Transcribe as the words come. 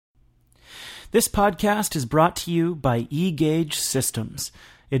This podcast is brought to you by eGauge Systems,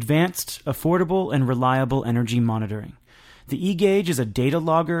 advanced, affordable, and reliable energy monitoring. The eGauge is a data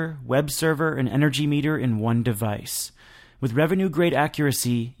logger, web server, and energy meter in one device. With revenue-grade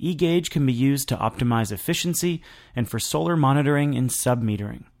accuracy, eGauge can be used to optimize efficiency and for solar monitoring and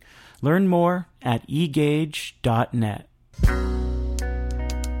sub-metering. Learn more at egauge.net.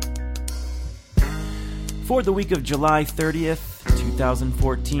 For the week of July 30th,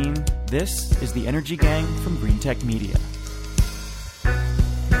 2014, this is the Energy Gang from Greentech Media.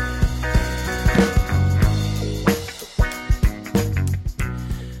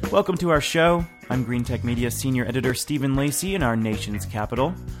 Welcome to our show. I'm Greentech Media Senior Editor Stephen Lacey in our nation's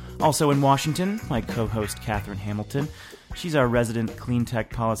capital. Also in Washington, my co-host Catherine Hamilton. She's our resident clean tech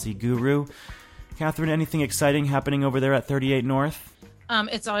policy guru. Catherine, anything exciting happening over there at 38 North?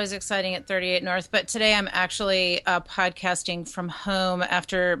 It's always exciting at 38 North, but today I'm actually podcasting from home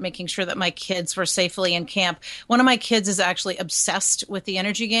after making sure that my kids were safely in camp. One of my kids is actually obsessed with the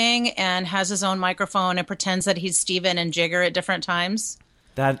Energy Gang and has his own microphone and pretends that he's Steven and Jigger at different times.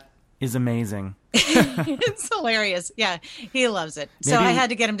 That is amazing. It's hilarious. Yeah, he loves it. So I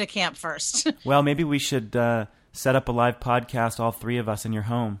had to get him to camp first. Well, maybe we should set up a live podcast, all three of us in your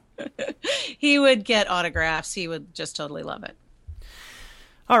home. He would get autographs. He would just totally love it.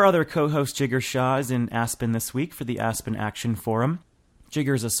 Our other co-host, Jigger Shah, is in Aspen this week for the Aspen Action Forum.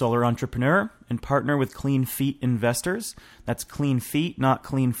 Jigger is a solar entrepreneur and partner with Clean Feet Investors. That's Clean Feet, not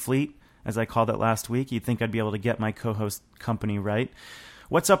Clean Fleet, as I called it last week. You'd think I'd be able to get my co-host company right.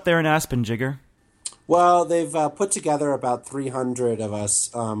 What's up there in Aspen, Jigger? Well, they've put together about 300 of us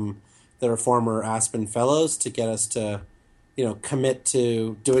that are former Aspen Fellows to get us to, commit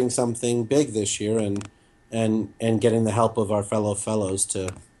to doing something big this year and getting the help of our fellow fellows to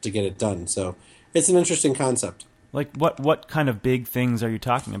get it done. So it's an interesting concept. Like what kind of big things are you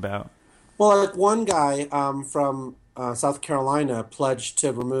talking about? Well, like one guy from South Carolina pledged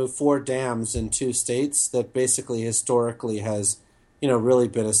to remove 4 dams in 2 states that basically historically has, really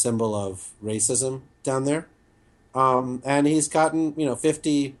been a symbol of racism down there. And he's gotten,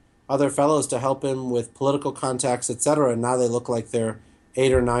 50 other fellows to help him with political contacts, et cetera. And now they look like they're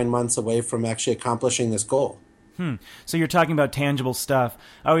 8 or 9 months away from actually accomplishing this goal. So you're talking about tangible stuff.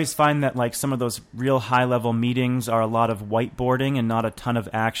 I always find that like some of those real high-level meetings are a lot of whiteboarding and not a ton of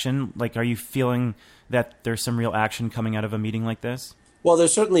action. Like, are you feeling that there's some real action coming out of a meeting like this? Well,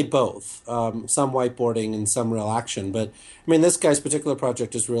 there's certainly both, some whiteboarding and some real action. But, this guy's particular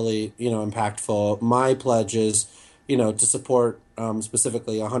project is really, impactful. My pledge is, to support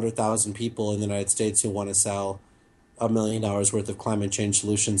specifically 100,000 people in the United States who want to sell $1 million worth of climate change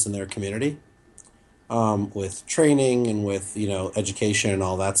solutions in their community, with training and with, education and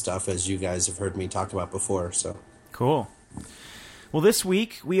all that stuff, as you guys have heard me talk about before. So cool. Well, this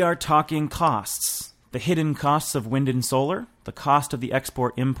week we are talking costs. The hidden costs of wind and solar, the cost of the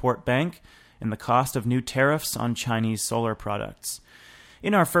Export-Import Bank, and the cost of new tariffs on Chinese solar products.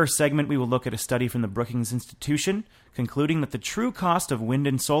 In our first segment, we will look at a study from the Brookings Institution, concluding that the true cost of wind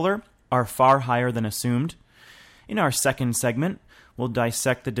and solar are far higher than assumed. In our second segment, we'll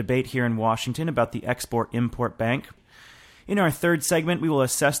dissect the debate here in Washington about the Export-Import Bank. In our third segment, we will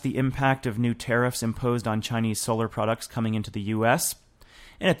assess the impact of new tariffs imposed on Chinese solar products coming into the U.S.,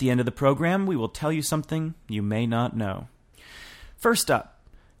 and at the end of the program, we will tell you something you may not know. First up,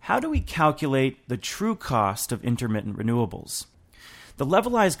 how do we calculate the true cost of intermittent renewables? The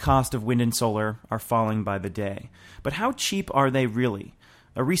levelized cost of wind and solar are falling by the day, but how cheap are they really?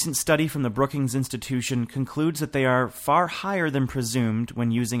 A recent study from the Brookings Institution concludes that they are far higher than presumed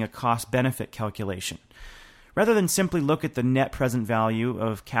when using a cost-benefit calculation. Rather than simply look at the net present value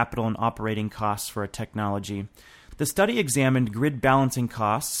of capital and operating costs for a technology, the study examined grid balancing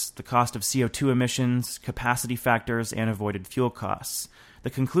costs, the cost of CO2 emissions, capacity factors, and avoided fuel costs. The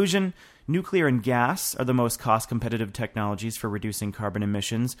conclusion: nuclear and gas are the most cost-competitive technologies for reducing carbon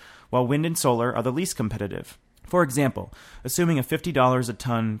emissions, while wind and solar are the least competitive. For example, assuming a $50 a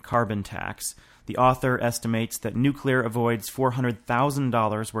ton carbon tax, the author estimates that nuclear avoids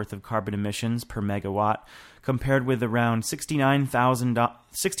 $400,000 worth of carbon emissions per megawatt, compared with around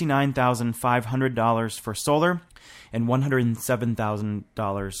 $69,500 for solar and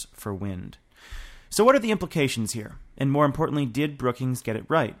 $107,000 for wind. So what are the implications here? And more importantly, did Brookings get it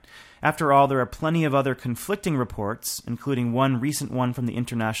right? After all, there are plenty of other conflicting reports, including one recent one from the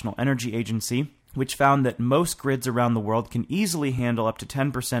International Energy Agency, which found that most grids around the world can easily handle up to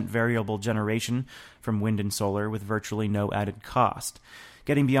 10% variable generation from wind and solar with virtually no added cost.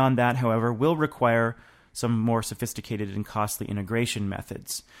 Getting beyond that, however, will require some more sophisticated and costly integration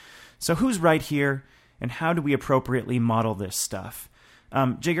methods. So who's right here, and how do we appropriately model this stuff?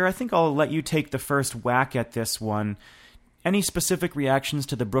 Jigger, I think I'll let you take the first whack at this one. Any specific reactions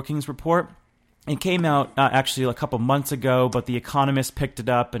to the Brookings report? It came out actually a couple months ago, but The Economist picked it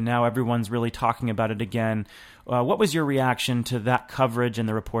up, and now everyone's really talking about it again. What was your reaction to that coverage and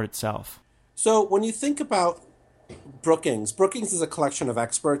the report itself? So when you think about Brookings is a collection of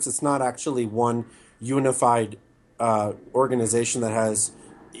experts. It's not actually one unified organization that has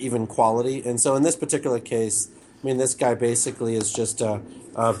even quality. And so in this particular case, I mean, this guy basically is just a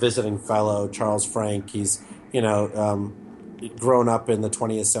visiting fellow, Charles Frank. He's, grown up in the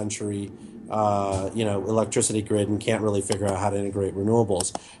 20th century, electricity grid and can't really figure out how to integrate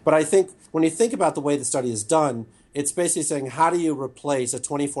renewables. But I think when you think about the way the study is done, it's basically saying, how do you replace a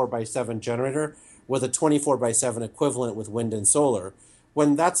 24/7 generator with a 24/7 equivalent with wind and solar,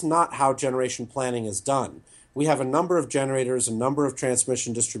 when that's not how generation planning is done. We have a number of generators, a number of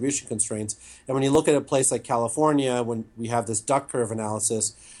transmission distribution constraints, and when you look at a place like California, when we have this duck curve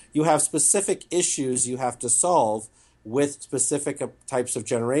analysis, you have specific issues you have to solve with specific types of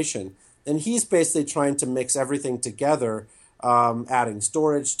generation. And he's basically trying to mix everything together, adding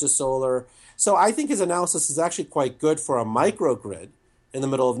storage to solar. So I think his analysis is actually quite good for a microgrid in the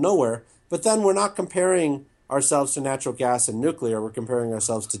middle of nowhere, but then we're not comparing ourselves to natural gas and nuclear, we're comparing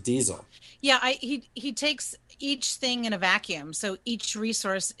ourselves to diesel. Yeah, he takes each thing in a vacuum. So each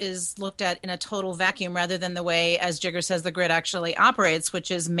resource is looked at in a total vacuum rather than the way, as Jigger says, the grid actually operates,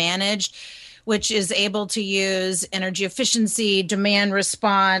 which is managed, which is able to use energy efficiency, demand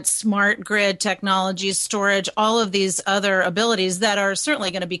response, smart grid technologies, storage, all of these other abilities that are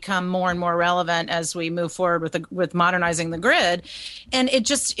certainly going to become more and more relevant as we move forward with modernizing the grid. And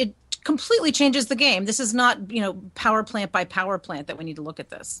it completely changes the game. This is not, power plant by power plant that we need to look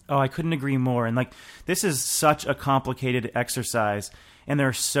at this. Oh, I couldn't agree more. And this is such a complicated exercise, and there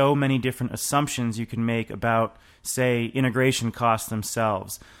are so many different assumptions you can make about, say, integration costs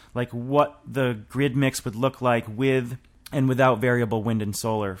themselves, like what the grid mix would look like with and without variable wind and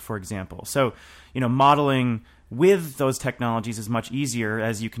solar, for example. So, modeling with those technologies is much easier,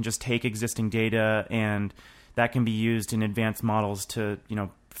 as you can just take existing data and that can be used in advanced models to,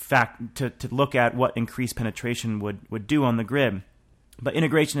 to look at what increased penetration would do on the grid. But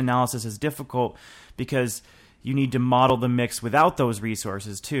integration analysis is difficult because you need to model the mix without those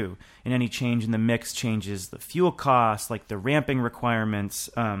resources too. And any change in the mix changes the fuel costs, like the ramping requirements.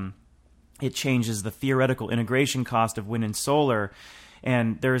 It changes the theoretical integration cost of wind and solar.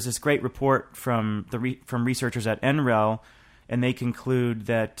 And there is this great report from researchers at NREL, and they conclude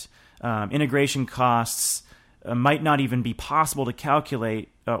that integration costs might not even be possible to calculate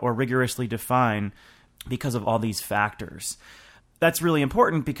or rigorously define because of all these factors. That's really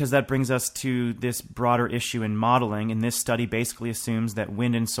important because that brings us to this broader issue in modeling, and this study basically assumes that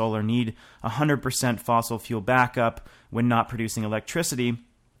wind and solar need 100% fossil fuel backup when not producing electricity,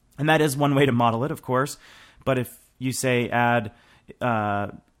 and that is one way to model it, of course. But if you say add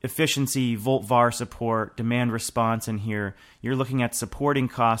efficiency, volt-var support, demand response in here, you're looking at supporting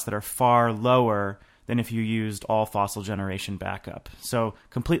costs that are far lower than if you used all fossil generation backup. So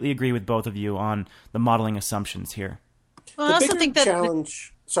completely agree with both of you on the modeling assumptions here. Well, I also think that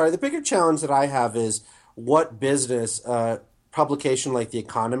the bigger challenge that I have is what business a publication like The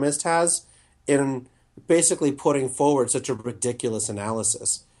Economist has in basically putting forward such a ridiculous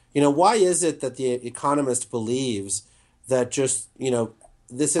analysis. Why is it that The Economist believes that just,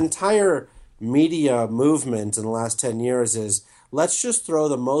 this entire media movement in the last 10 years is, let's just throw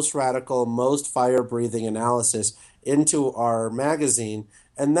the most radical, most fire-breathing analysis into our magazine,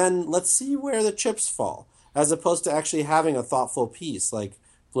 and then let's see where the chips fall, as opposed to actually having a thoughtful piece like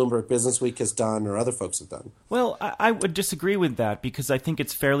Bloomberg Businessweek has done or other folks have done. Well, I would disagree with that because I think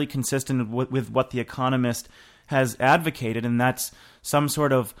it's fairly consistent with what The Economist has advocated, and that's some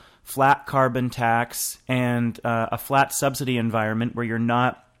sort of flat carbon tax and a flat subsidy environment where you're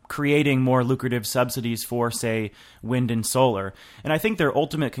not creating more lucrative subsidies for, say, wind and solar. And I think their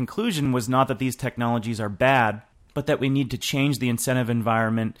ultimate conclusion was not that these technologies are bad, but that we need to change the incentive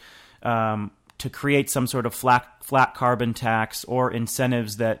environment to create some sort of flat carbon tax or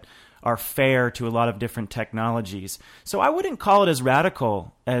incentives that are fair to a lot of different technologies. So I wouldn't call it as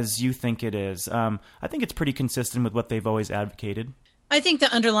radical as you think it is. I think it's pretty consistent with what they've always advocated. I think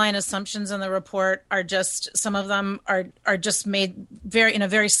the underlying assumptions in the report are just, some of them are just made in a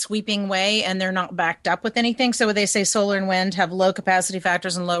very sweeping way, and they're not backed up with anything. So they say solar and wind have low capacity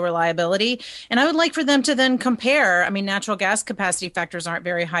factors and low reliability. And I would like for them to then compare. I mean, natural gas capacity factors aren't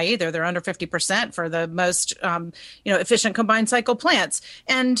very high either. They're under 50% for the most, efficient combined cycle plants.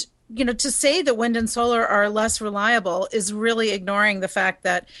 And to say that wind and solar are less reliable is really ignoring the fact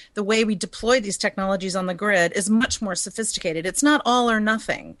that the way we deploy these technologies on the grid is much more sophisticated. It's not all or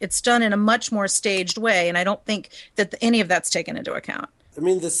nothing. It's done in a much more staged way, and I don't think that any of that's taken into account. I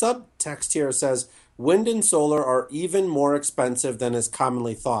mean, the subtext here says wind and solar are even more expensive than is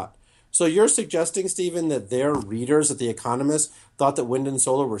commonly thought. So you're suggesting, Stephen, that their readers at The Economist thought that wind and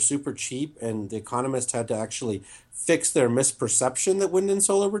solar were super cheap, and The Economist had to actually fix their misperception that wind and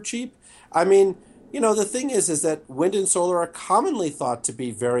solar were cheap? I mean, the thing is that wind and solar are commonly thought to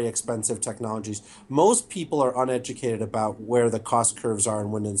be very expensive technologies. Most people are uneducated about where the cost curves are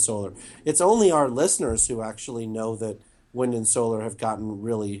in wind and solar. It's only our listeners who actually know that wind and solar have gotten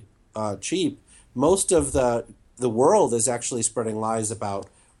really cheap. Most of the world is actually spreading lies about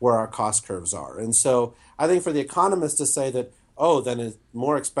where our cost curves are. And so I think for The Economist to say that, then it's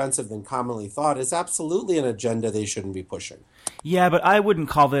more expensive than commonly thought is absolutely an agenda they shouldn't be pushing. Yeah, but I wouldn't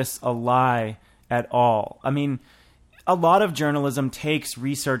call this a lie at all. I mean, a lot of journalism takes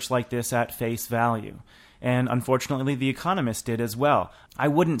research like this at face value. And unfortunately, The Economist did as well. I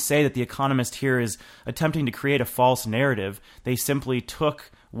wouldn't say that The Economist here is attempting to create a false narrative. They simply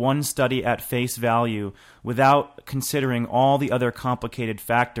took one study at face value without considering all the other complicated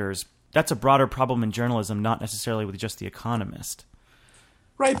factors. That's a broader problem in journalism, not necessarily with just The Economist.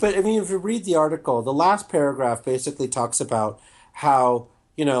 Right, but I mean, if you read the article, the last paragraph basically talks about how,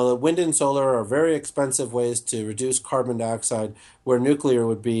 the wind and solar are very expensive ways to reduce carbon dioxide, where nuclear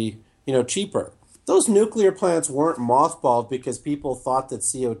would be, cheaper. Those nuclear plants weren't mothballed because people thought that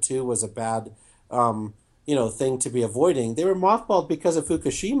CO2 was a bad thing to be avoiding. They were mothballed because of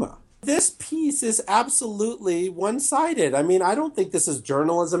Fukushima. This piece is absolutely one-sided. I mean, I don't think this is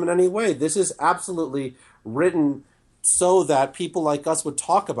journalism in any way. This is absolutely written so that people like us would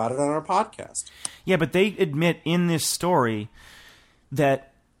talk about it on our podcast. Yeah, but they admit in this story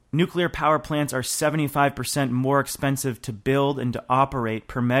that nuclear power plants are 75% more expensive to build and to operate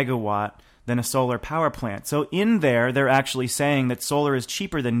per megawatt than a solar power plant. So in there, they're actually saying that solar is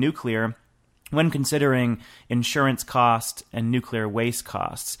cheaper than nuclear when considering insurance cost and nuclear waste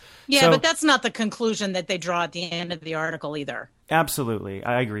costs. Yeah, but that's not the conclusion that they draw at the end of the article either. Absolutely.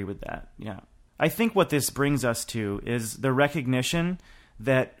 I agree with that. Yeah. I think what this brings us to is the recognition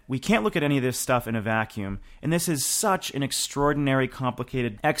that we can't look at any of this stuff in a vacuum. And this is such an extraordinary,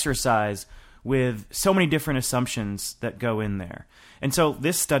 complicated exercise with so many different assumptions that go in there. And so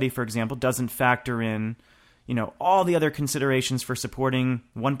this study, for example, doesn't factor in, all the other considerations for supporting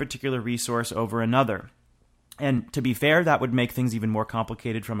one particular resource over another. And to be fair, that would make things even more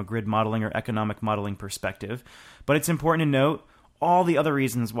complicated from a grid modeling or economic modeling perspective. But it's important to note all the other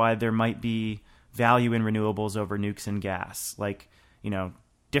reasons why there might be value in renewables over nukes and gas, like,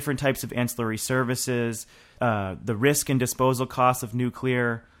 different types of ancillary services, the risk and disposal costs of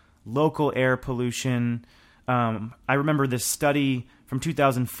nuclear, local air pollution. I remember this study from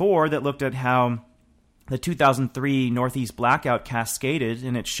 2004 that looked at how the 2003 Northeast blackout cascaded,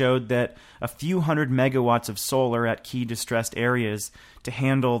 and it showed that a few hundred megawatts of solar at key distressed areas to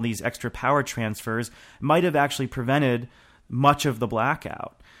handle these extra power transfers might have actually prevented much of the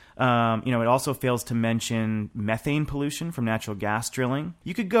blackout. It also fails to mention methane pollution from natural gas drilling.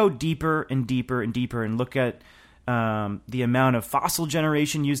 You could go deeper and deeper and deeper and look at the amount of fossil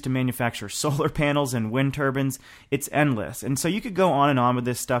generation used to manufacture solar panels and wind turbines. It's endless. And so you could go on and on with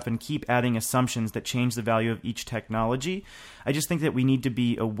this stuff and keep adding assumptions that change the value of each technology. I just think that we need to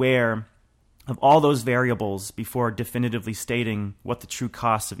be aware of all those variables before definitively stating what the true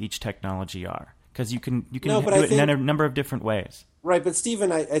costs of each technology are. Because you can do it in a number of different ways. Right, but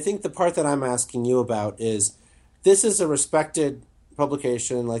Stephen, I think the part that I'm asking you about is this is a respected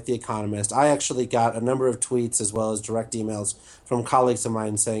publication like The Economist. I actually got a number of tweets as well as direct emails from colleagues of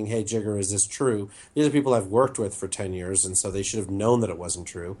mine saying, hey, Jigger, is this true? These are people I've worked with for 10 years, and so they should have known that it wasn't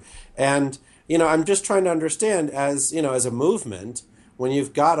true. And, I'm just trying to understand as a movement, when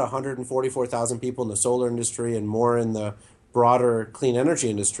you've got 144,000 people in the solar industry and more in the broader clean energy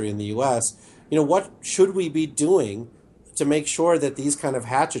industry in the U.S., what should we be doing to make sure that these kind of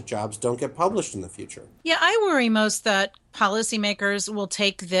hatchet jobs don't get published in the future? Yeah, I worry most that policymakers will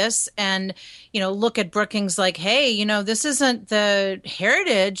take this and, look at Brookings like, hey, this isn't the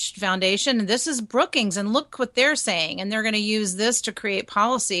Heritage Foundation, this is Brookings, and look what they're saying. And they're going to use this to create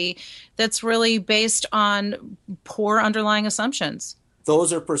policy that's really based on poor underlying assumptions.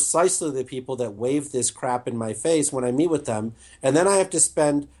 Those are precisely the people that wave this crap in my face when I meet with them. And then I have to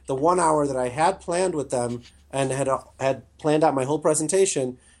spend the 1 hour that I had planned with them and had planned out my whole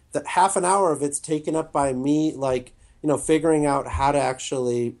presentation, that half an hour of it's taken up by me, figuring out how to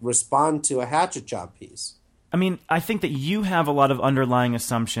actually respond to a hatchet job piece. I mean, I think that you have a lot of underlying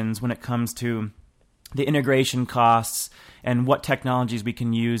assumptions when it comes to the integration costs and what technologies we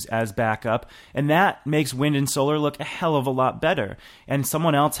can use as backup. And that makes wind and solar look a hell of a lot better. And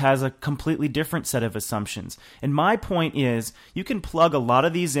someone else has a completely different set of assumptions. And my point is, you can plug a lot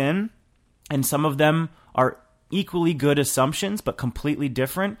of these in, and some of them are equally good assumptions, but completely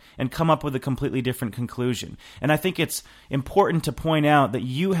different, and come up with a completely different conclusion. And I think it's important to point out that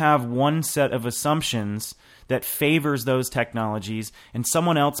you have one set of assumptions that favors those technologies, and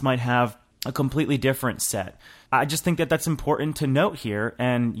someone else might have a completely different set. I just think that that's important to note here,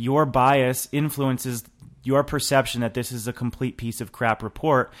 and your bias influences your perception that this is a complete piece of crap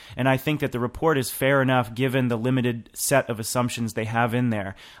report. And I think that the report is fair enough given the limited set of assumptions they have in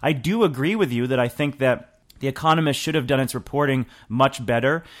there. I do agree with you that I think that The Economist should have done its reporting much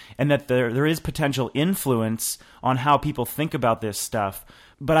better, and that there is potential influence on how people think about this stuff.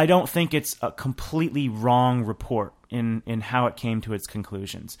 But I don't think it's a completely wrong report in how it came to its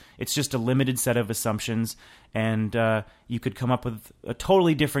conclusions. It's just a limited set of assumptions, and you could come up with a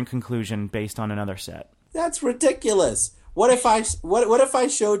totally different conclusion based on another set. That's ridiculous. What if I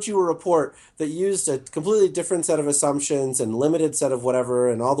showed you a report that used a completely different set of assumptions and limited set of whatever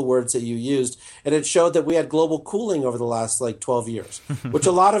and all the words that you used, and it showed that we had global cooling over the last 12 years, which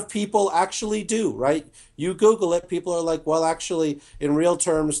a lot of people actually do, right? You Google it, people are like, well, actually, in real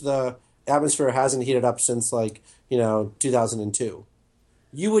terms, the atmosphere hasn't heated up since 2002.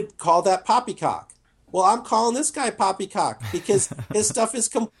 You would call that poppycock. Well, I'm calling this guy poppycock because his stuff is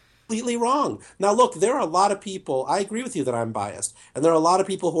completely wrong. Now, look, there are a lot of people, I agree with you that I'm biased, and there are a lot of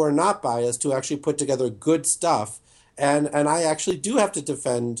people who are not biased who actually put together good stuff, and I actually do have to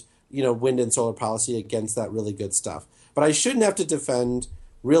defend, wind and solar policy against that really good stuff. But I shouldn't have to defend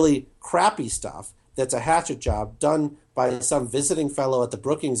really crappy stuff that's a hatchet job done by some visiting fellow at the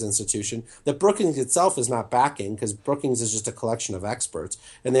Brookings Institution that Brookings itself is not backing, because Brookings is just a collection of experts,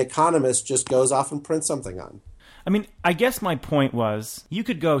 and The Economist just goes off and prints something on. I mean, I guess my point was, you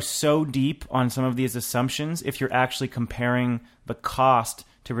could go so deep on some of these assumptions if you're actually comparing the cost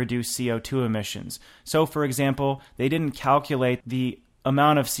to reduce CO2 emissions. So, for example, they didn't calculate the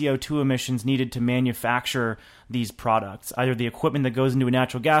amount of CO2 emissions needed to manufacture these products, either the equipment that goes into a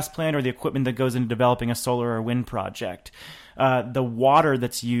natural gas plant or the equipment that goes into developing a solar or wind project. The water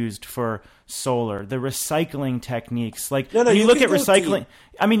that's used for solar, the recycling techniques. When you look at recycling, deep.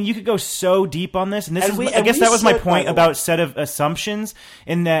 I mean, you could go so deep on this. And I guess that was my point about set of assumptions,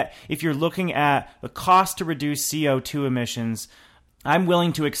 in that if you're looking at the cost to reduce CO2 emissions, I'm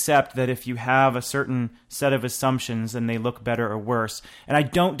willing to accept that if you have a certain set of assumptions, then they look better or worse. And I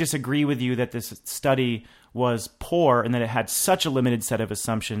don't disagree with you that this study was poor and that it had such a limited set of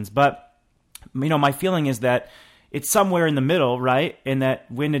assumptions. But, my feeling is that it's somewhere in the middle, right? And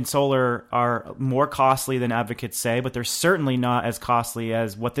that wind and solar are more costly than advocates say, but they're certainly not as costly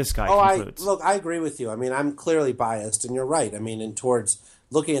as what this guy concludes. I agree with you. I mean, I'm clearly biased, and you're right. I mean, towards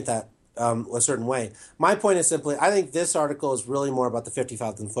looking at that a certain way. My point is simply, I think this article is really more about the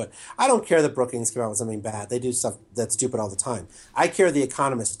 50,000 foot. I don't care that Brookings came out with something bad. They do stuff that's stupid all the time. I care The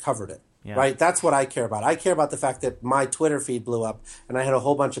Economist covered it, right? That's what I care about. I care about the fact that my Twitter feed blew up, and I had a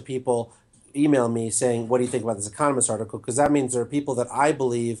whole bunch of people email me saying, what do you think about this Economist article? Because that means there are people that I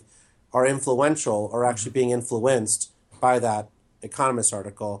believe are influential or actually being influenced by that Economist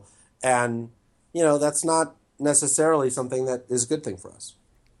article. And, that's not necessarily something that is a good thing for us.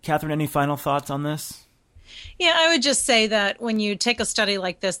 Catherine, any final thoughts on this? Yeah, I would just say that when you take a study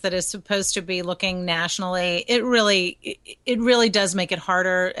like this that is supposed to be looking nationally, it really does make it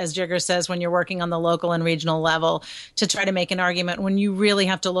harder, as Jigger says, when you're working on the local and regional level to try to make an argument when you really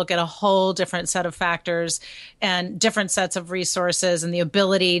have to look at a whole different set of factors and different sets of resources and the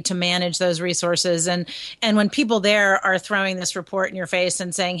ability to manage those resources. And when people there are throwing this report in your face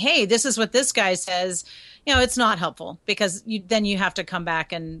and saying, hey, this is what this guy says, it's not helpful, because then you have to come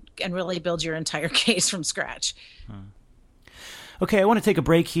back and really build your entire case from scratch. Okay, I want to take a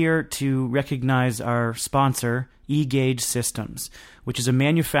break here to recognize our sponsor, eGauge Systems, which is a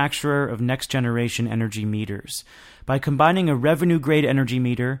manufacturer of next-generation energy meters. By combining a revenue-grade energy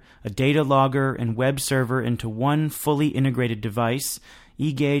meter, a data logger, and web server into one fully integrated device,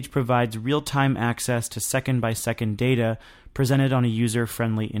 eGauge provides real-time access to second-by-second data presented on a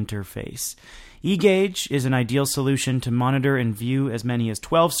user-friendly interface. eGauge is an ideal solution to monitor and view as many as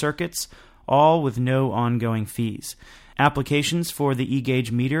 12 circuits, all with no ongoing fees. Applications for the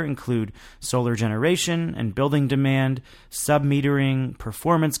eGauge meter include solar generation and building demand, sub-metering,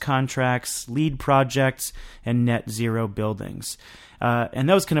 performance contracts, lead projects, and net zero buildings. And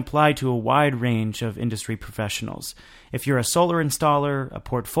those can apply to a wide range of industry professionals. If you're a solar installer, a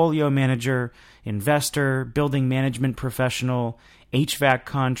portfolio manager, investor, building management professional, HVAC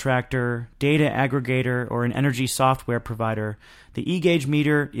contractor, data aggregator, or an energy software provider, the eGauge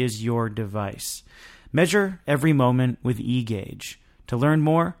meter is your device. Measure every moment with eGauge. To learn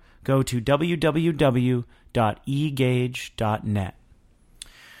more, go to www.egauge.net.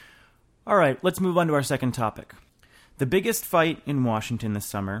 All right, let's move on to our second topic. The biggest fight in Washington this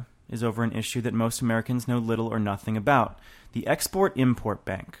summer is over an issue that most Americans know little or nothing about, the Export-Import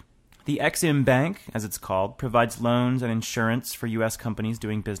Bank. The Ex-Im Bank, as it's called, provides loans and insurance for U.S. companies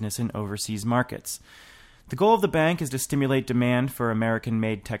doing business in overseas markets. The goal of the bank is to stimulate demand for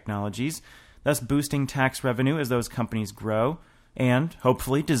American-made technologies, thus boosting tax revenue as those companies grow, and,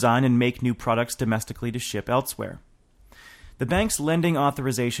 hopefully, design and make new products domestically to ship elsewhere. The bank's lending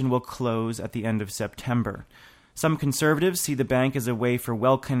authorization will close at the end of September. Some conservatives see the bank as a way for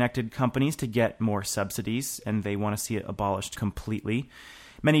well-connected companies to get more subsidies, and they want to see it abolished completely.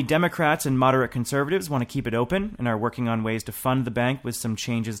 Many Democrats and moderate conservatives want to keep it open and are working on ways to fund the bank with some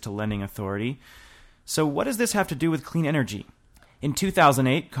changes to lending authority. So what does this have to do with clean energy? In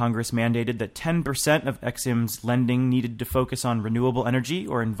 2008, Congress mandated that 10% of Ex-Im's lending needed to focus on renewable energy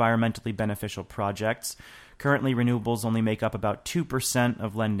or environmentally beneficial projects. Currently, renewables only make up about 2%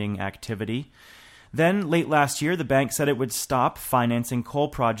 of lending activity. Then, late last year, the bank said it would stop financing coal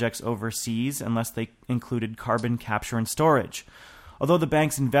projects overseas unless they included carbon capture and storage. Although the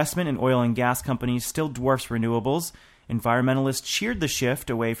bank's investment in oil and gas companies still dwarfs renewables, environmentalists cheered the shift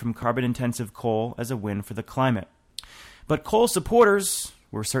away from carbon-intensive coal as a win for the climate. But coal supporters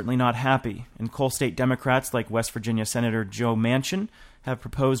were certainly not happy, and coal state Democrats like West Virginia Senator Joe Manchin have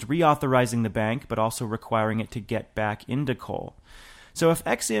proposed reauthorizing the bank, but also requiring it to get back into coal. So if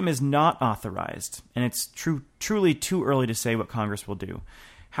Ex-Im is not authorized, and it's truly too early to say what Congress will do,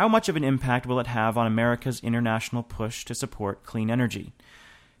 how much of an impact will it have on America's international push to support clean energy?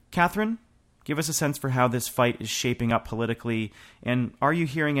 Catherine, give us a sense for how this fight is shaping up politically, and are you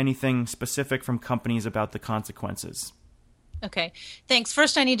hearing anything specific from companies about the consequences? Okay, thanks.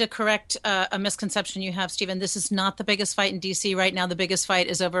 First, I need to correct a misconception you have, Stephen. This is not the biggest fight in D.C. right now. The biggest fight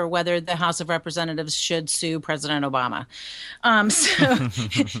is over whether the House of Representatives should sue President Obama. So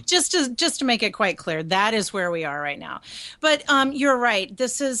just to make it quite clear, that is where we are right now. But you're right.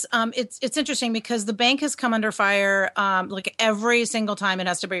 This is it's interesting because the bank has come under fire like every single time it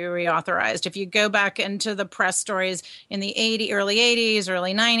has to be reauthorized. If you go back into the press stories in the early 80s,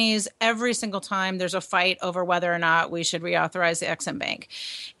 early 90s, every single time there's a fight over whether or not we should reauthorize the Ex-Im Bank.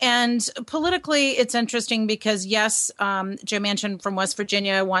 And politically, it's interesting because, yes, Joe Manchin from West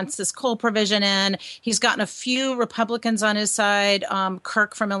Virginia wants this coal provision in. He's gotten a few Republicans on his side,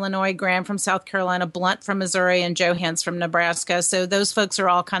 Kirk from Illinois, Graham from South Carolina, Blunt from Missouri, and Joe Hance from Nebraska. So those folks are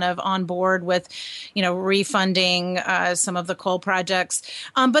all kind of on board with, refunding some of the coal projects.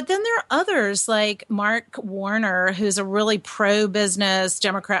 But then there are others like Mark Warner, who's a really pro-business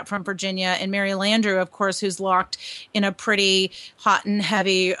Democrat from Virginia, and Mary Landrieu, of course, who's locked in a pretty hot and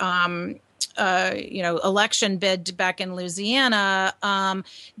heavy election bid back in Louisiana.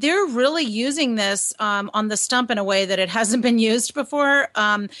 They're really using this on the stump in a way that it hasn't been used before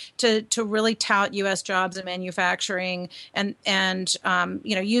to really tout U.S. jobs and manufacturing and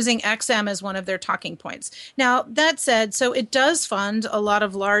using Ex-Im as one of their talking points. Now, that said, so it does fund a lot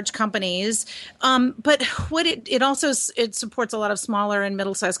of large companies, but what it also supports a lot of smaller and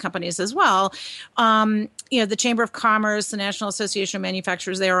middle-sized companies as well. The Chamber of Commerce, the National Association of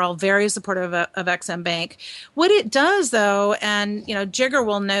Manufacturers, they are all very supportive of Ex-Im Bank. What it does, though, and Jigar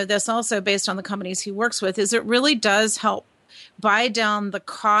will know this also based on the companies he works with, is it really does help buy down the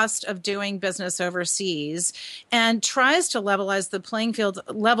cost of doing business overseas and tries to level the playing field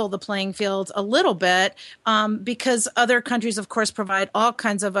a little bit because other countries, of course, provide all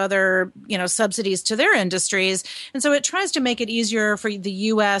kinds of other, subsidies to their industries. And so it tries to make it easier for the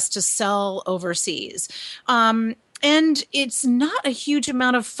U.S. to sell overseas. And it's not a huge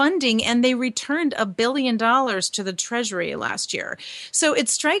amount of funding, and they returned $1 billion to the Treasury last year. So it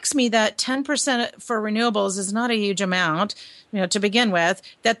strikes me that 10% for renewables is not a huge amount, to begin with,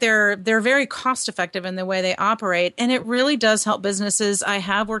 that they're very cost effective in the way they operate. And it really does help businesses. I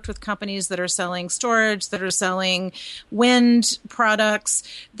have worked with companies that are selling storage, that are selling wind products,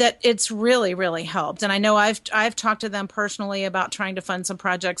 that it's really, really helped. And I know I've talked to them personally about trying to fund some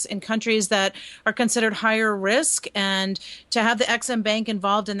projects in countries that are considered higher risk And to have the Exim Bank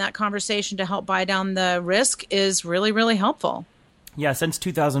involved in that conversation to help buy down the risk is really, really helpful. Yeah, since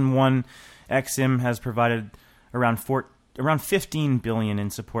 2001, Exim has provided around 15 billion in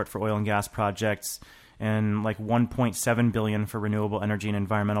support for oil and gas projects and like 1.7 billion for renewable energy and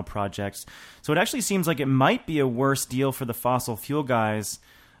environmental projects. So it actually seems like it might be a worse deal for the fossil fuel guys.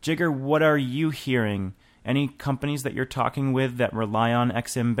 Jigar, what are you hearing? Any companies that you're talking with that rely on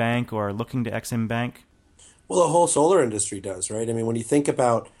Exim Bank or are looking to Exim Bank? Well, the whole solar industry does, right? I mean, when you think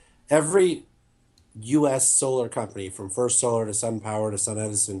about every U.S. solar company, from First Solar to SunPower to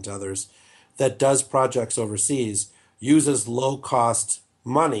SunEdison to others, that does projects overseas, uses low-cost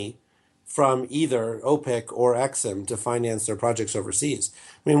money from either OPIC or Exim to finance their projects overseas.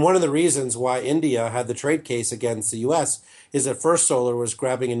 I mean, one of the reasons why India had the trade case against the U.S. is that First Solar was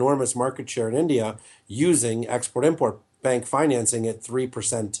grabbing enormous market share in India using Export-Import Bank financing at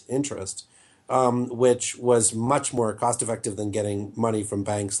 3% interest, which was much more cost-effective than getting money from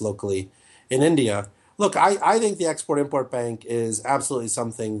banks locally in India. Look, I think the Export-Import Bank is absolutely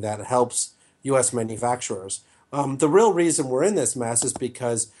something that helps U.S. manufacturers. The real reason we're in this mess is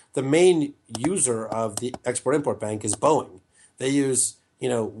because the main user of the Export-Import Bank is Boeing. They use,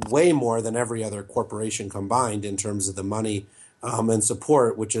 way more than every other corporation combined in terms of the money and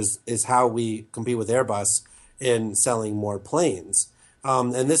support, which is how we compete with Airbus in selling more planes.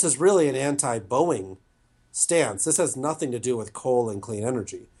 And this is really an anti-Boeing stance. This has nothing to do with coal and clean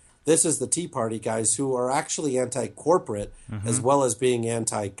energy. This is the Tea Party guys who are actually anti-corporate as well as being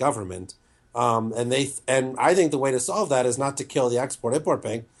anti-government. And I think the way to solve that is not to kill the Export-Import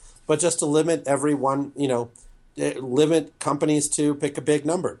Bank, but just to limit everyone, limit companies to pick a big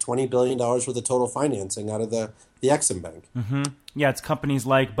number, $20 billion worth of total financing out of the Exim Bank. Mm-hmm. Yeah, it's companies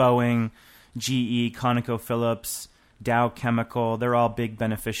like Boeing, GE, ConocoPhillips, Dow Chemical. They're all big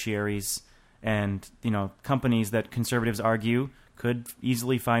beneficiaries. And, companies that conservatives argue could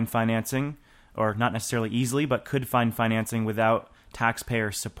easily find financing, or not necessarily easily, but could find financing without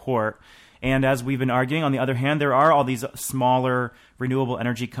taxpayer support. And as we've been arguing, on the other hand, there are all these smaller renewable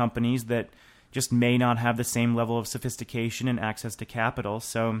energy companies that just may not have the same level of sophistication and access to capital.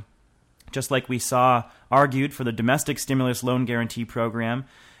 So just like we saw argued for the domestic stimulus loan guarantee program,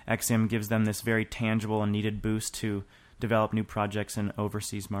 Exim gives them this very tangible and needed boost to develop new projects in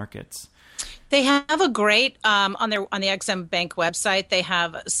overseas markets. They have a great on the Exim Bank website. They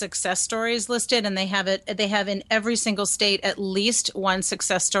have success stories listed, and they have in every single state at least one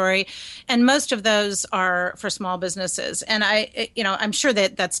success story, and most of those are for small businesses. And I'm sure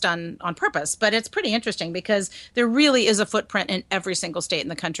that that's done on purpose, but it's pretty interesting because there really is a footprint in every single state in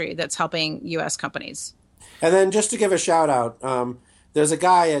the country that's helping U.S. companies. And then just to give a shout out, there's a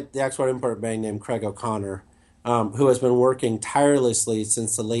guy at the Export-Import Bank named Craig O'Connor who has been working tirelessly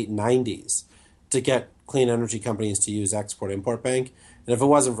since the late 90s to get clean energy companies to use Export-Import Bank. And if it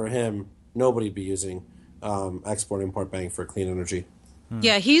wasn't for him, nobody would be using Export-Import Bank for clean energy.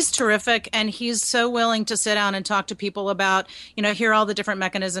 Yeah, he's terrific, and he's so willing to sit down and talk to people about, here are all the different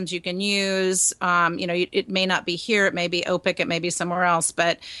mechanisms you can use. It may not be here, it may be OPIC, it may be somewhere else,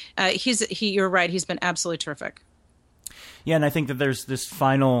 but you're right, he's been absolutely terrific. Yeah, and I think that there's this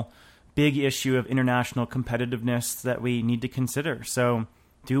final big issue of international competitiveness that we need to consider. So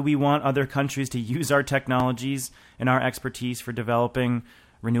do we want other countries to use our technologies and our expertise for developing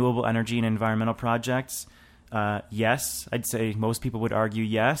renewable energy and environmental projects? Yes, I'd say most people would argue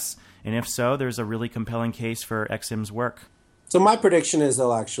yes. And if so, there's a really compelling case for Exim's work. So my prediction is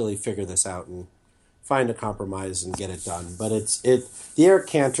they'll actually figure this out and find a compromise and get it done. But the Eric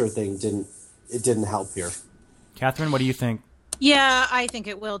Cantor thing didn't help here. Catherine, what do you think? Yeah, I think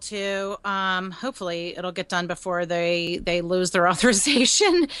it will too. Hopefully it'll get done before they lose their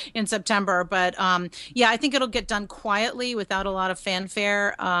authorization in September. But I think it'll get done quietly without a lot of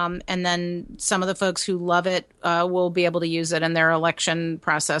fanfare. And then some of the folks who love it will be able to use it in their election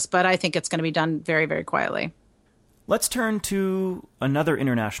process. But I think it's going to be done very, very quietly. Let's turn to another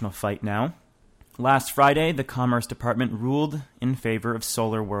international fight now. Last Friday, the Commerce Department ruled in favor of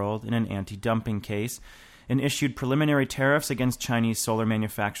SolarWorld in an anti-dumping case and issued preliminary tariffs against Chinese solar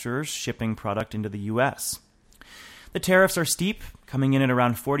manufacturers shipping product into the U.S. The tariffs are steep, coming in at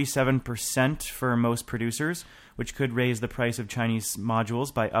around 47% for most producers, which could raise the price of Chinese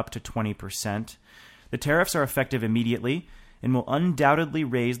modules by up to 20%. The tariffs are effective immediately and will undoubtedly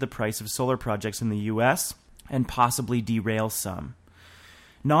raise the price of solar projects in the U.S. and possibly derail some.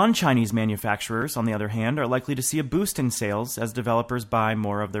 Non-Chinese manufacturers, on the other hand, are likely to see a boost in sales as developers buy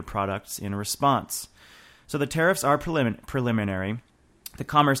more of their products in response. So the tariffs are preliminary. The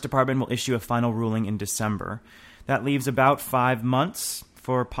Commerce Department will issue a final ruling in December. That leaves about 5 months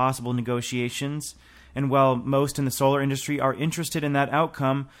for possible negotiations, And while most in the solar industry are interested in that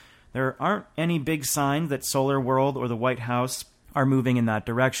outcome, there aren't any big signs that Solar World or the White House are moving in that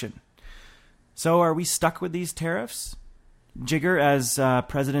direction. So are we stuck with these tariffs? Jigar, as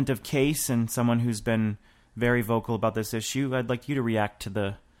president of CASE and someone who's been very vocal about this issue, I'd like you to react to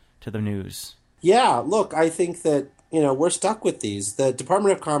the news. Yeah, look, I think that, we're stuck with these. The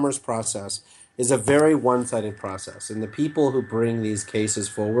Department of Commerce process is a very one-sided process, and the people who bring these cases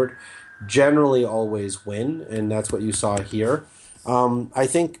forward generally always win, and that's what you saw here. I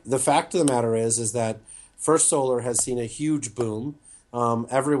think the fact of the matter is that First Solar has seen a huge boom.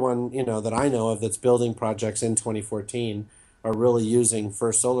 Everyone, that I know of that's building projects in 2014 are really using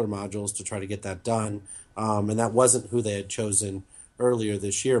First Solar modules to try to get that done. And that wasn't who they had chosen earlier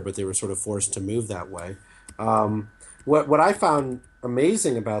this year, but they were sort of forced to move that way. What I found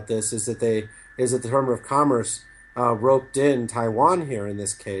amazing about this is that the Department of Commerce roped in Taiwan here in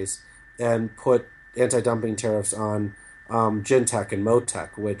this case and put anti-dumping tariffs on Gintech and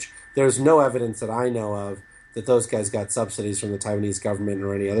Motec, which there's no evidence that I know of that those guys got subsidies from the Taiwanese government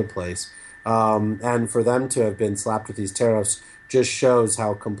or any other place. And for them to have been slapped with these tariffs just shows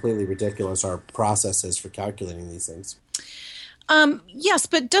how completely ridiculous our process is for calculating these things. Yes,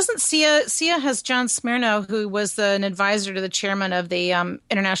 but doesn't SIA has John Smirno, who was an advisor to the chairman of the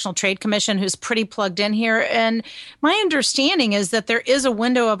International Trade Commission, who's pretty plugged in here. And my understanding is that there is a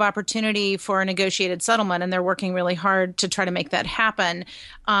window of opportunity for a negotiated settlement, and they're working really hard to try to make that happen.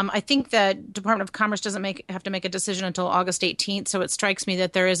 I think that Department of Commerce doesn't have to make a decision until August 18th, so it strikes me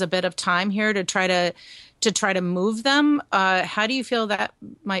that there is a bit of time here to try to move them. How do you feel that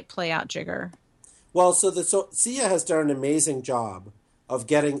might play out, Jigar? Well, so SIA has done an amazing job of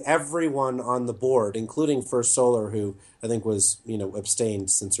getting everyone on the board, including First Solar, who I think was, abstained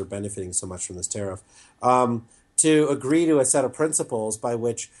since they're benefiting so much from this tariff, to agree to a set of principles by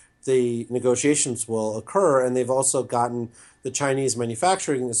which the negotiations will occur. And they've also gotten the Chinese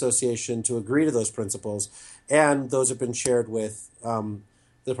Manufacturing Association to agree to those principles. And those have been shared with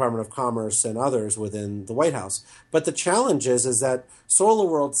the Department of Commerce and others within the White House. But the challenge is that Solar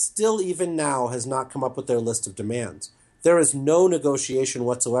World still even now has not come up with their list of demands. There is no negotiation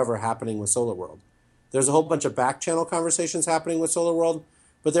whatsoever happening with Solar World. There's a whole bunch of back channel conversations happening with Solar World,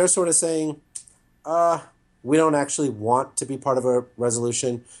 but they're sort of saying, we don't actually want to be part of a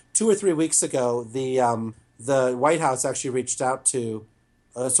resolution. 2 or 3 weeks ago, the White House actually reached out to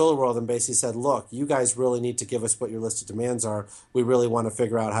Solar World and basically said, look, you guys really need to give us what your list of demands are. We really want to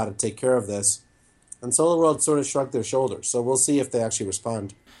figure out how to take care of this. And Solar World sort of shrugged their shoulders. So we'll see if they actually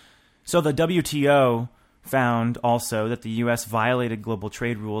respond. So the WTO found also that the U.S. violated global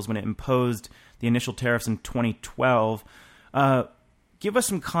trade rules when it imposed the initial tariffs in 2012. Give us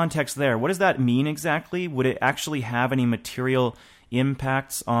some context there. What does that mean exactly? Would it actually have any material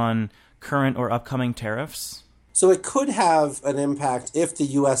impacts on current or upcoming tariffs? So it could have an impact if the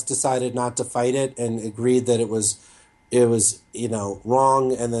U.S. decided not to fight it and agreed that it was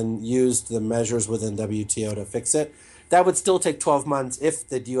wrong, and then used the measures within WTO to fix it. That would still take 12 months if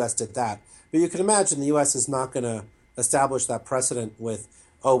the U.S. did that. But you can imagine the U.S. is not going to establish that precedent with,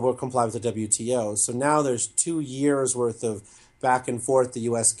 we'll comply with the WTO. So now there's 2 years worth of back and forth the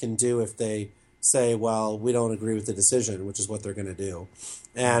U.S. can do if they say, well, we don't agree with the decision, which is what they're going to do.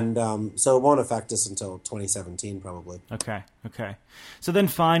 And so it won't affect us until 2017, probably. Okay. So then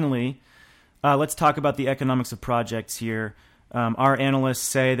finally, let's talk about the economics of projects here. Our analysts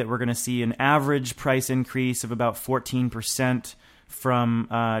say that we're going to see an average price increase of about 14% from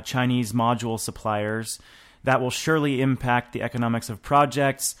Chinese module suppliers. That will surely impact the economics of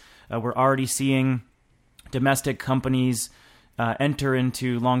projects. We're already seeing domestic companies enter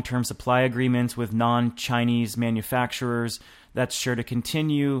into long-term supply agreements with non-Chinese manufacturers. That's sure to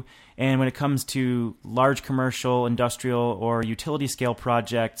continue. And when it comes to large commercial, industrial, or utility scale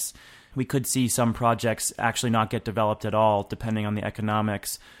projects, we could see some projects actually not get developed at all, depending on the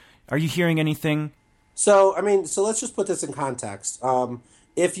economics. Are you hearing anything? So let's just put this in context.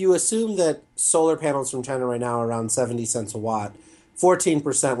 If you assume that solar panels from China right now are around 70 cents a watt,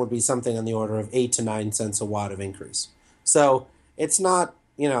 14% would be something on the order of 8 to 9 cents a watt of increase. So it's not,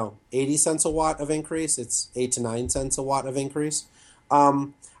 80 cents a watt of increase. It's 8 to 9 cents a watt of increase.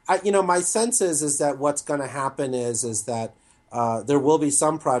 My sense is that what's going to happen is that there will be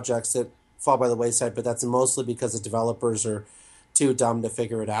some projects that fall by the wayside, but that's mostly because the developers are too dumb to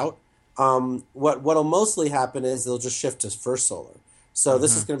figure it out. What'll mostly happen is they'll just shift to First Solar. So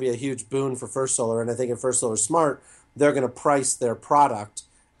this is going to be a huge boon for First Solar, and I think if First Solar is smart, they're going to price their product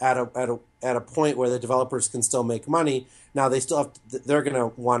at a point where the developers can still make money. Now they're going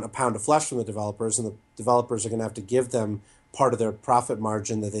to want a pound of flesh from the developers, and the developers are going to have to give them part of their profit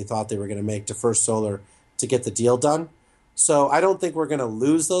margin that they thought they were going to make to First Solar to get the deal done. So I don't think we're going to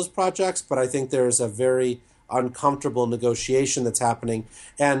lose those projects, but I think there's a very uncomfortable negotiation that's happening.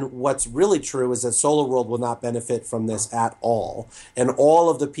 And what's really true is that SolarWorld will not benefit from this at all. And all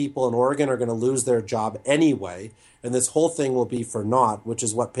of the people in Oregon are going to lose their job anyway. And this whole thing will be for naught, which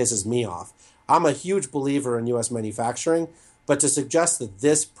is what pisses me off. I'm a huge believer in U.S. manufacturing, but to suggest that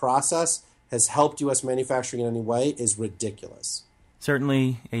this process has helped U.S. manufacturing in any way is ridiculous.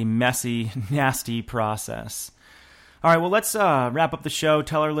 Certainly a messy, nasty process. All right, well, let's wrap up the show.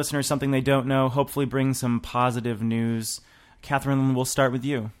 Tell our listeners something they don't know. Hopefully bring some positive news. Catherine, we'll start with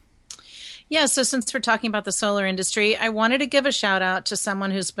you. Yeah, so since we're talking about the solar industry, I wanted to give a shout out to someone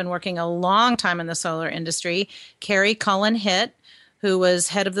who's been working a long time in the solar industry, Carrie Cullen Hitt, who was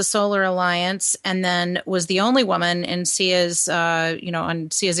head of the Solar Alliance and then was the only woman in SEIA's, on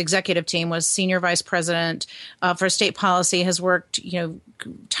SEIA's executive team, was senior vice president for state policy, has worked,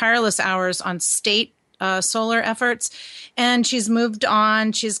 tireless hours on state solar efforts, and she's moved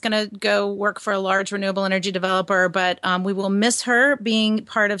on. She's going to go work for a large renewable energy developer, but we will miss her being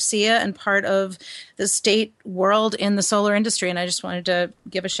part of SEIA and part of the state world in the solar industry. And I just wanted to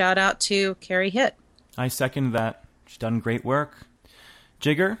give a shout out to Carrie Hitt. I second that. She's done great work.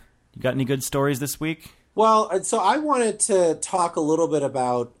 Jigger, you got any good stories this week? Well, so I wanted to talk a little bit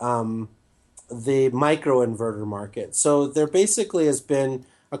about the microinverter market. So there basically has been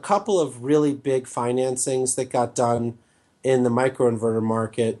a couple of really big financings that got done in the microinverter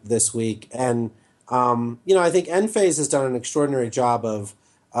market this week. And, I think Enphase has done an extraordinary job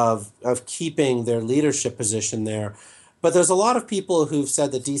of keeping their leadership position there. But there's a lot of people who've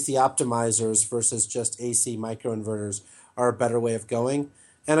said that DC optimizers versus just AC microinverters are a better way of going.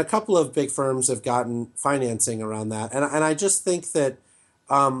 And a couple of big firms have gotten financing around that. And I just think that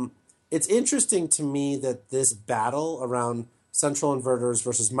it's interesting to me that this battle around central inverters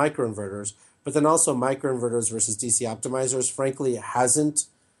versus microinverters, but then also microinverters versus DC optimizers, frankly, hasn't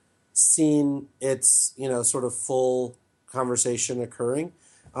seen its, sort of full conversation occurring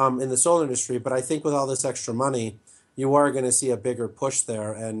in the solar industry. But I think with all this extra money, you are going to see a bigger push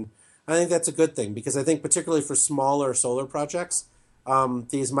there. And I think that's a good thing because I think particularly for smaller solar projects,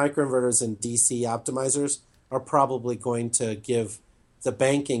 these microinverters and DC optimizers are probably going to give the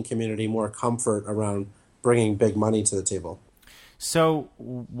banking community more comfort around bringing big money to the table. So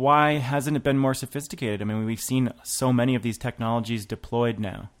why hasn't it been more sophisticated? I mean, we've seen so many of these technologies deployed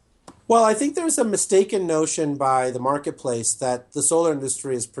now. Well, I think there's a mistaken notion by the marketplace that the solar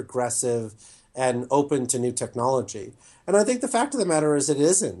industry is progressive and open to new technology. And I think the fact of the matter is it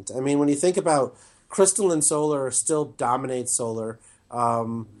isn't. I mean, when you think about crystalline solar still dominates solar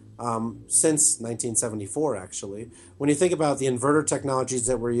since 1974, actually. When you think about the inverter technologies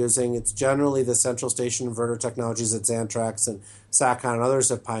that we're using, it's generally the central station inverter technologies that Xantrax and Sakon and others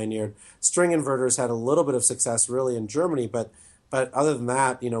have pioneered. String inverters had a little bit of success really in Germany, but other than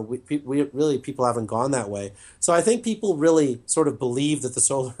that, we really people haven't gone that way. So I think people really sort of believe that the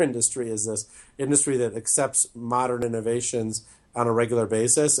solar industry is this industry that accepts modern innovations on a regular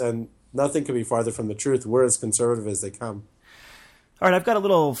basis, and nothing could be farther from the truth. We're as conservative as they come. All right, I've got a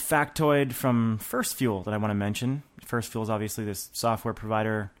little factoid from First Fuel that I want to mention. First Fuel is obviously this software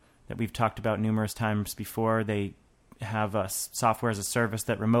provider that we've talked about numerous times before. They have a software as a service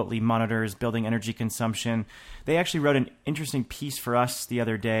that remotely monitors building energy consumption. They actually wrote an interesting piece for us the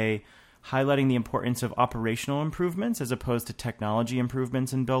other day highlighting the importance of operational improvements as opposed to technology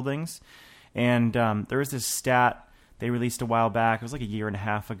improvements in buildings. And there was this stat they released a while back, it was like a year and a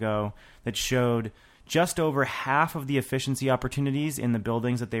half ago, that showed just over half of the efficiency opportunities in the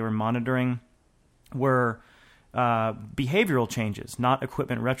buildings that they were monitoring were behavioral changes, not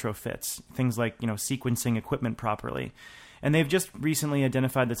equipment retrofits, things like sequencing equipment properly. And they've just recently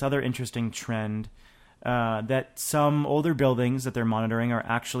identified this other interesting trend that some older buildings that they're monitoring are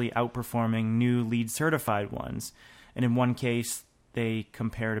actually outperforming new LEED certified ones. And in one case, they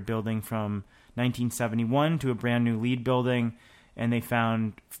compared a building from 1971 to a brand new LEED building, and they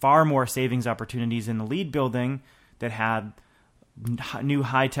found far more savings opportunities in the LEED building that had new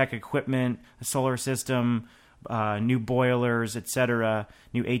high-tech equipment, a solar system, new boilers, etc.,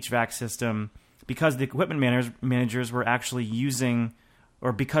 new HVAC system, because the equipment managers were actually using,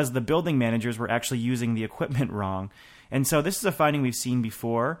 or because the building managers were actually using the equipment wrong. And so this is a finding we've seen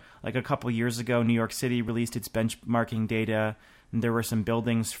before. Like a couple years ago, New York City released its benchmarking data, and there were some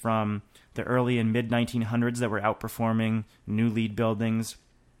buildings from the early and mid-1900s that were outperforming new LEED buildings.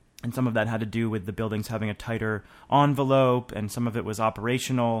 And some of that had to do with the buildings having a tighter envelope, and some of it was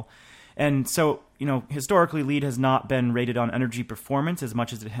operational. And so, historically, LEED has not been rated on energy performance as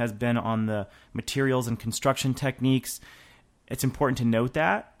much as it has been on the materials and construction techniques. it's important to note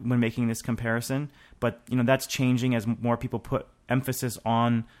that when making this comparison. But that's changing as more people put emphasis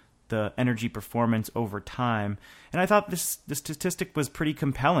on the energy performance over time. And I thought the statistic was pretty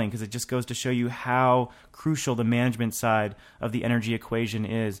compelling because it just goes to show you how crucial the management side of the energy equation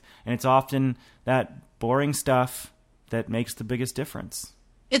is. And it's often that boring stuff that makes the biggest difference.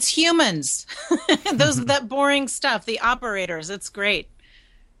 It's humans. That boring stuff, the operators. It's great.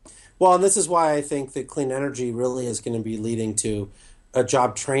 Well, and this is why I think that clean energy really is going to be leading to a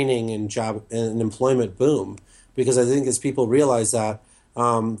job training and employment boom. Because I think as people realize that,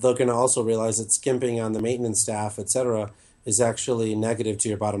 they're going to also realize that skimping on the maintenance staff, et cetera, is actually negative to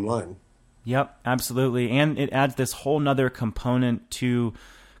your bottom line. Yep, absolutely. And it adds this whole nother component to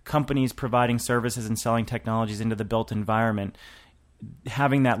companies providing services and selling technologies into the built environment.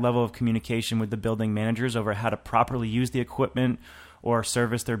 Having that level of communication with the building managers over how to properly use the equipment or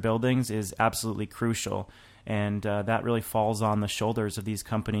service their buildings is absolutely crucial. And that really falls on the shoulders of these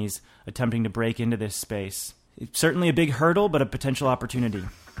companies attempting to break into this space. It's certainly a big hurdle, but a potential opportunity.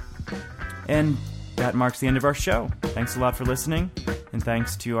 And that marks the end of our show. Thanks a lot for listening, and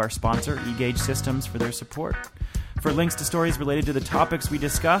thanks to our sponsor, eGauge Systems, for their support. For links to stories related to the topics we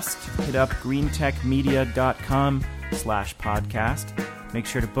discussed, hit up greentechmedia.com/podcast. Make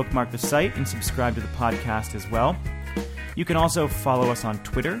sure to bookmark the site and subscribe to the podcast as well. You can also follow us on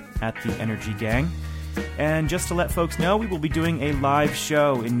Twitter @TheEnergyGang. And just to let folks know, we will be doing a live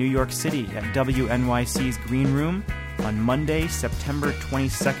show in New York City at WNYC's Green Room on Monday, September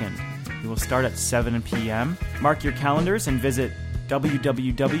 22nd. We will start at 7 p.m. Mark your calendars and visit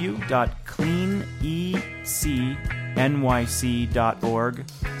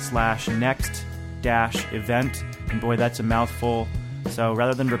www.cleanecnyc.org/next-event. And boy, that's a mouthful. So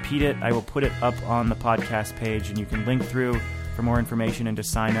rather than repeat it, I will put it up on the podcast page, and you can link through for more information and to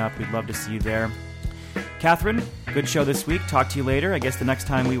sign up. We'd love to see you there. Catherine, good show this week. Talk to you later. I guess the next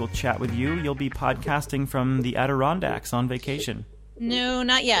time we will chat with you, you'll be podcasting from the Adirondacks on vacation. No,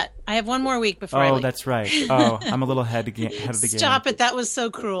 not yet. I have one more week before I leave. Oh, that's right. Oh, I'm a little ahead of the game. Stop it. That was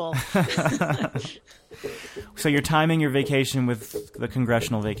so cruel. So you're timing your vacation with the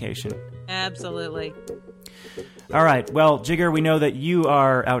congressional vacation. Absolutely. All right. Well, Jigger, we know that you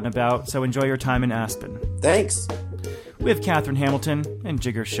are out and about, so enjoy your time in Aspen. Thanks. With Catherine Hamilton and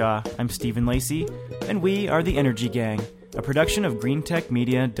Jigger Shah, I'm Stephen Lacey, and we are The Energy Gang, a production of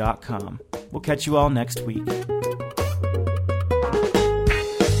greentechmedia.com. We'll catch you all next week.